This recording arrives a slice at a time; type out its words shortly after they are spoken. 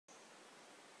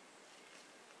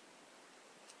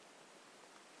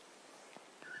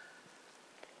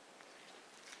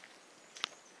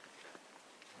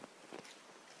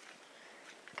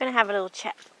going to have a little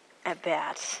chat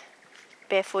about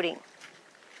barefooting.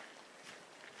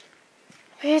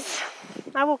 Because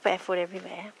I walk barefoot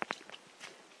everywhere.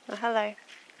 Oh, hello,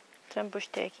 some bush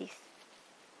turkeys.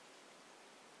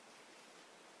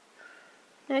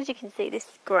 As you can see, this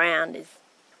ground is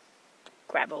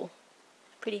gravel,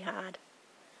 pretty hard.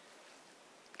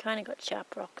 Kind of got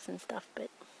sharp rocks and stuff,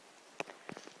 but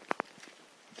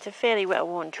it's a fairly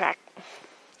well-worn track.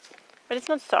 But it's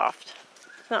not soft.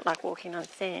 It's not like walking on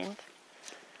sand.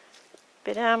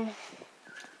 But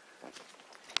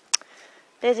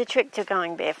there's a trick to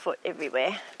going barefoot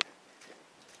everywhere.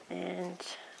 And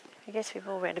I guess we've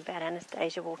all read about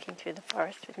Anastasia walking through the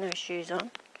forest with no shoes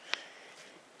on.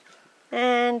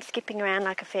 And skipping around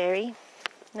like a fairy,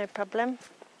 no problem,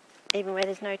 even where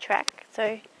there's no track.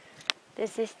 So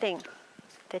there's this thing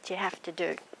that you have to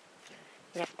do.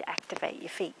 You have to activate your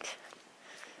feet.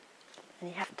 And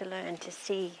you have to learn to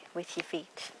see with your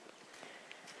feet.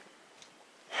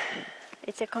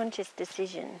 It's a conscious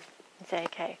decision. You say,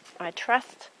 okay, I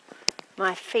trust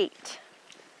my feet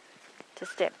to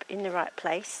step in the right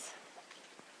place.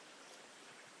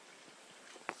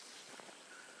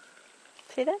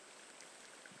 See that?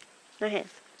 No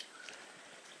hands.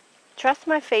 Trust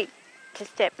my feet to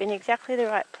step in exactly the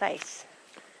right place.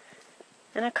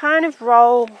 And I kind of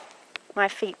roll my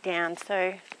feet down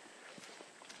so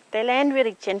they land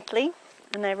really gently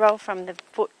and they roll from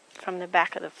the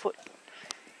back of the foot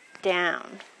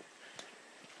down.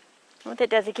 What that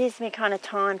does, it gives me kind of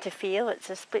time to feel. It's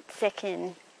a split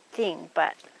second thing,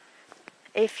 but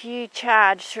if you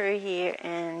charge through here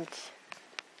and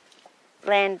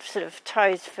land sort of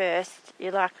toes first,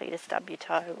 you're likely to stub your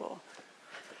toe, or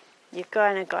you've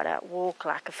kind of got to walk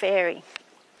like a fairy.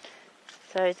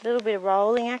 So it's a little bit of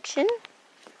rolling action.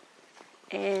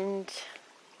 And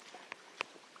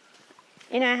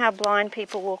you know how blind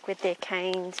people walk with their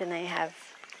canes and they have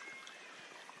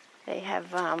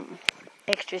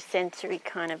extra sensory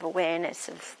kind of awareness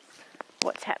of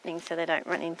what's happening so they don't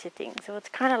run into things. So it's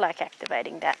kind of like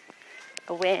activating that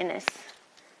awareness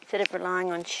instead of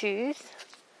relying on shoes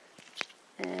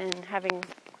and having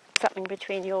something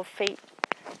between your feet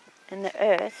and the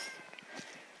earth.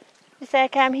 You say,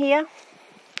 okay, I'm here,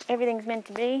 everything's meant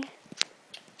to be,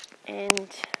 and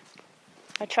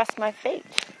I trust my feet.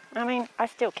 I mean, I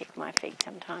still kick my feet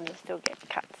sometimes, I still get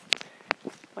cuts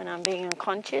when I'm being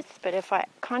unconscious, but if I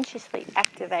consciously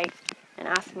activate and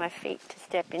ask my feet to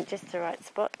step in just the right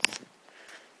spots,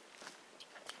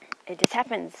 it just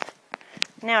happens.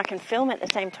 Now I can film at the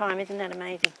same time, isn't that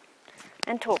amazing?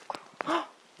 And talk.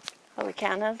 Holy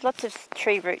cow, there's lots of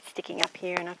tree roots sticking up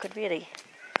here and I could really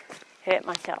hurt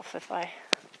myself if I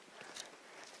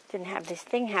didn't have this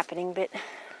thing happening, but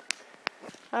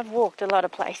I've walked a lot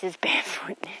of places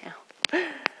barefoot now.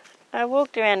 I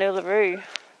walked around Uluru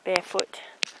barefoot.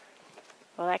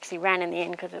 Well, I actually ran in the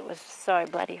end because it was so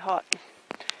bloody hot.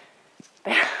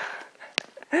 But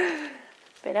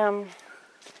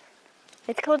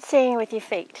it's called seeing with your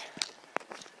feet.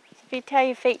 So if you tell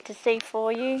your feet to see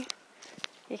for you,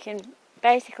 you can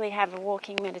basically have a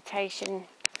walking meditation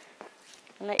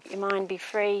and let your mind be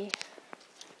free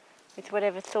with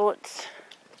whatever thoughts,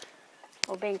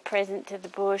 or being present to the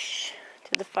bush,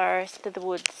 to the forest, to the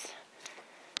woods.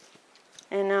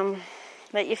 And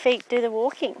let your feet do the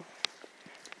walking.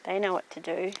 They know what to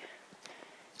do.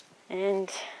 And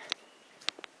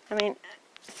I mean,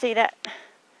 see that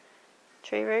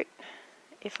tree root?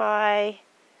 If I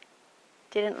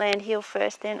didn't land heel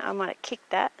first, then I might have kicked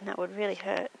that and that would really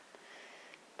hurt.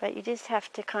 But you just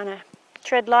have to kind of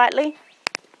tread lightly.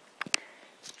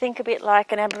 Think a bit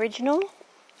like an Aboriginal.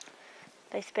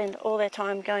 They spend all their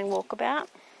time going walkabout.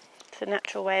 It's a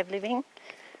natural way of living.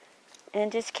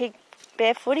 And just keep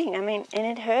barefooting. I mean, and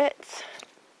it hurts.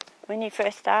 When you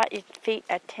first start, your feet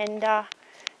are tender,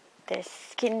 their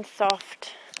skin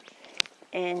soft,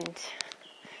 and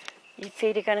your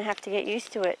feet are going to have to get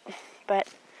used to it. But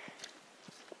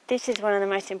this is one of the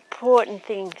most important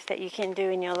things that you can do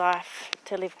in your life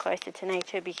to live closer to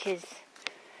nature, because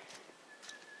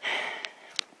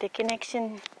the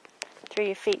connection through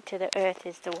your feet to the earth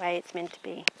is the way it's meant to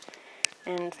be.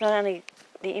 And it's not only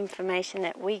the information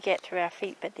that we get through our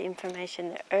feet, but the information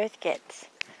the earth gets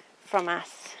from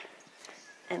us.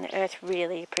 And the earth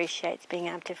really appreciates being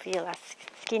able to feel us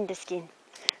skin to skin.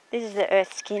 This is the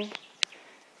earth skin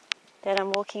that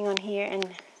I'm walking on here,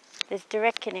 and there's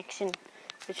direct connection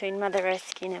between Mother Earth's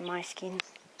skin and my skin.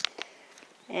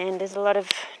 And there's a lot of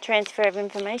transfer of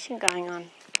information going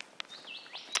on.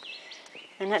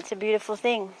 And that's a beautiful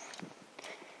thing.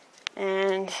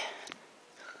 And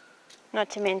not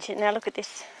to mention, now look at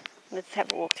this. Let's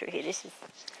have a walk through here. This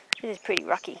is pretty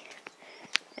rocky.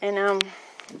 And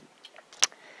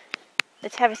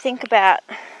let's have a think about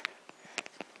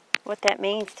what that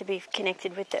means to be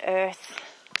connected with the earth,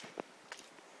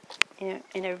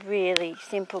 in a really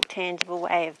simple, tangible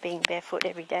way of being barefoot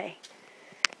every day.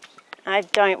 I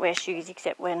don't wear shoes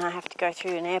except when I have to go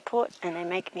through an airport and they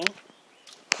make me.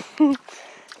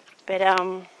 But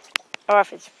or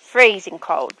if it's freezing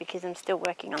cold, because I'm still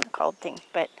working on the cold thing.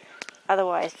 But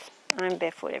otherwise, I'm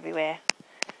barefoot everywhere.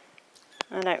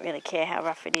 I don't really care how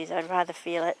rough it is. I'd rather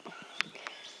feel it.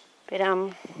 But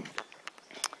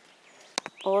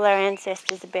all our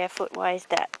ancestors are barefoot. Why is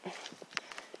that?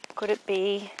 Could it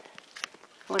be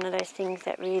one of those things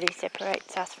that really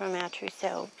separates us from our true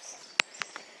selves?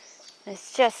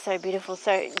 It's just so beautiful.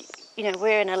 So,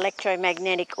 we're an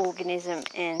electromagnetic organism,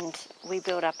 and we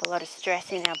build up a lot of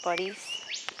stress in our bodies.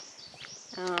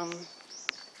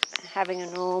 Having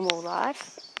a normal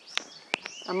life,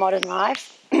 a modern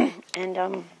life, and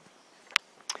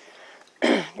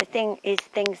the thing is,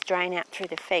 things drain out through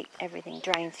the feet. Everything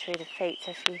drains through the feet.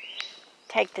 So if you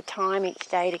take the time each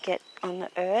day to get on the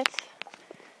earth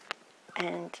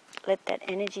and let that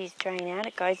energy drain out,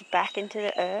 it goes back into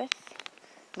the earth.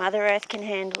 Mother Earth can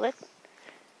handle it.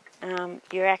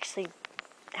 You're actually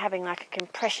having like a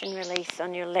compression release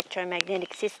on your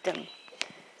electromagnetic system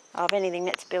of anything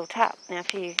that's built up. Now,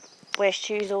 if you wear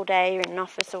shoes all day, you're in an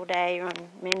office all day, you're on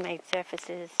man-made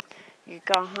surfaces, you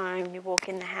go home, you walk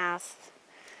in the house,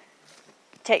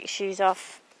 take your shoes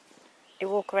off, you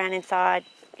walk around inside,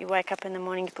 you wake up in the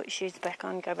morning, you put your shoes back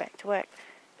on, go back to work.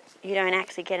 You don't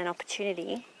actually get an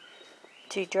opportunity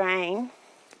to drain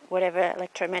whatever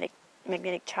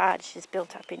electromagnetic charge is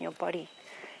built up in your body.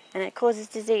 And it causes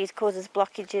disease, causes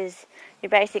blockages. You're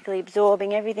basically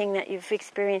absorbing everything that you've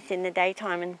experienced in the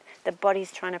daytime, and the body's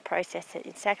trying to process it.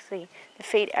 It's actually, the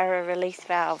feet are a release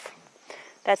valve.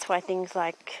 That's why things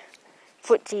like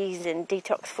footsies and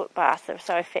detox foot baths are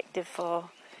so effective for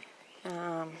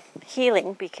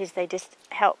healing, because they just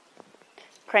help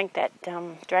crank that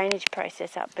drainage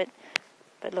process up. But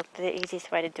look, the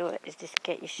easiest way to do it is just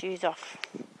get your shoes off.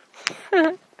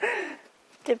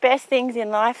 The best things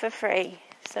in life are free.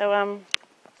 So,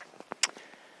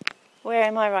 where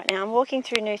am I right now? I'm walking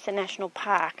through Noosa National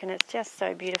Park, and it's just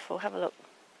so beautiful. Have a look.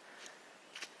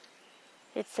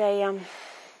 It's a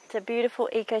beautiful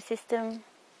ecosystem.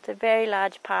 It's a very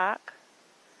large park.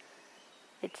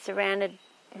 It's surrounded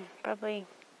probably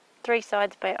 3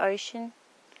 sides by ocean.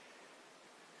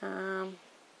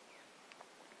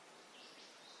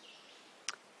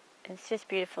 It's just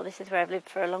beautiful. This is where I've lived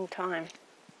for a long time.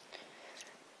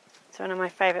 It's one of my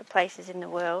favourite places in the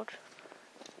world.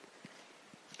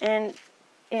 And,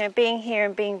 being here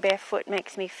and being barefoot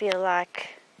makes me feel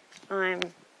like I'm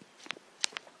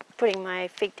putting my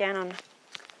feet down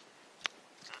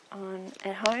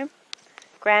at home,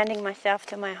 grounding myself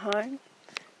to my home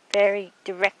very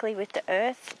directly with the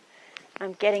earth.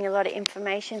 I'm getting a lot of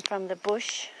information from the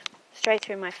bush straight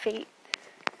through my feet.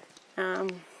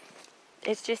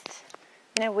 It's just,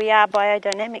 we are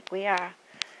biodynamic. We are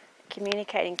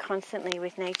communicating constantly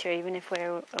with nature, even if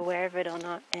we're aware of it or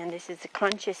not. And this is a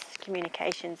conscious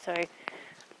communication. So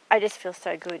I just feel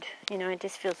so good. It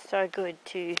just feels so good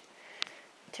to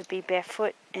be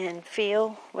barefoot and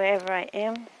feel wherever I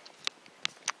am.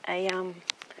 I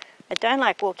don't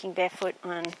like walking barefoot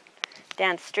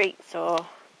down streets or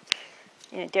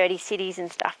dirty cities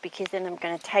and stuff, because then I'm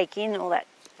going to take in all that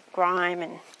grime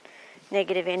and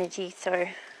negative energy. So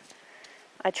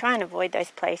I try and avoid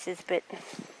those places, but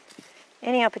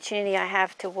any opportunity I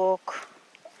have to walk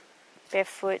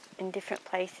barefoot in different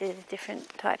places, different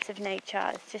types of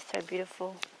nature, it's just so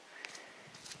beautiful.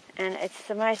 And it's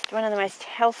one of the most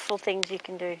healthful things you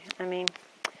can do. I mean,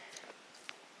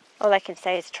 all I can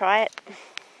say is try it.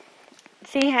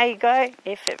 See how you go.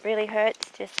 If it really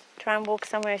hurts, just try and walk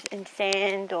somewhere in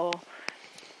sand or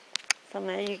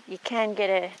somewhere. You can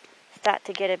start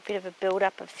to get a bit of a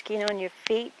build-up of skin on your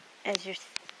feet as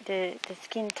the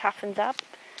skin toughens up.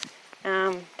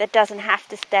 That doesn't have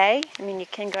to stay. I mean, you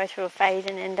can go through a phase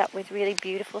and end up with really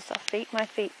beautiful soft feet. My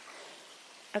feet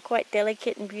are quite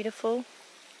delicate and beautiful.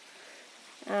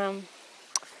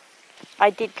 I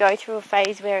did go through a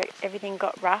phase where everything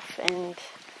got rough, and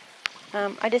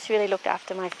I just really looked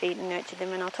after my feet and nurtured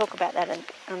them, and I'll talk about that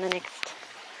on the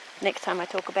next time I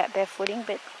talk about barefooting.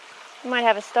 But I might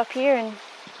have a stop here, and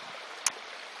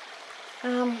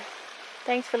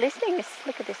thanks for listening.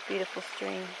 Look at this beautiful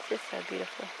stream. It's just so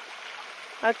beautiful.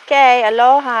 Okay,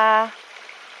 aloha.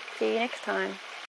 See you next time.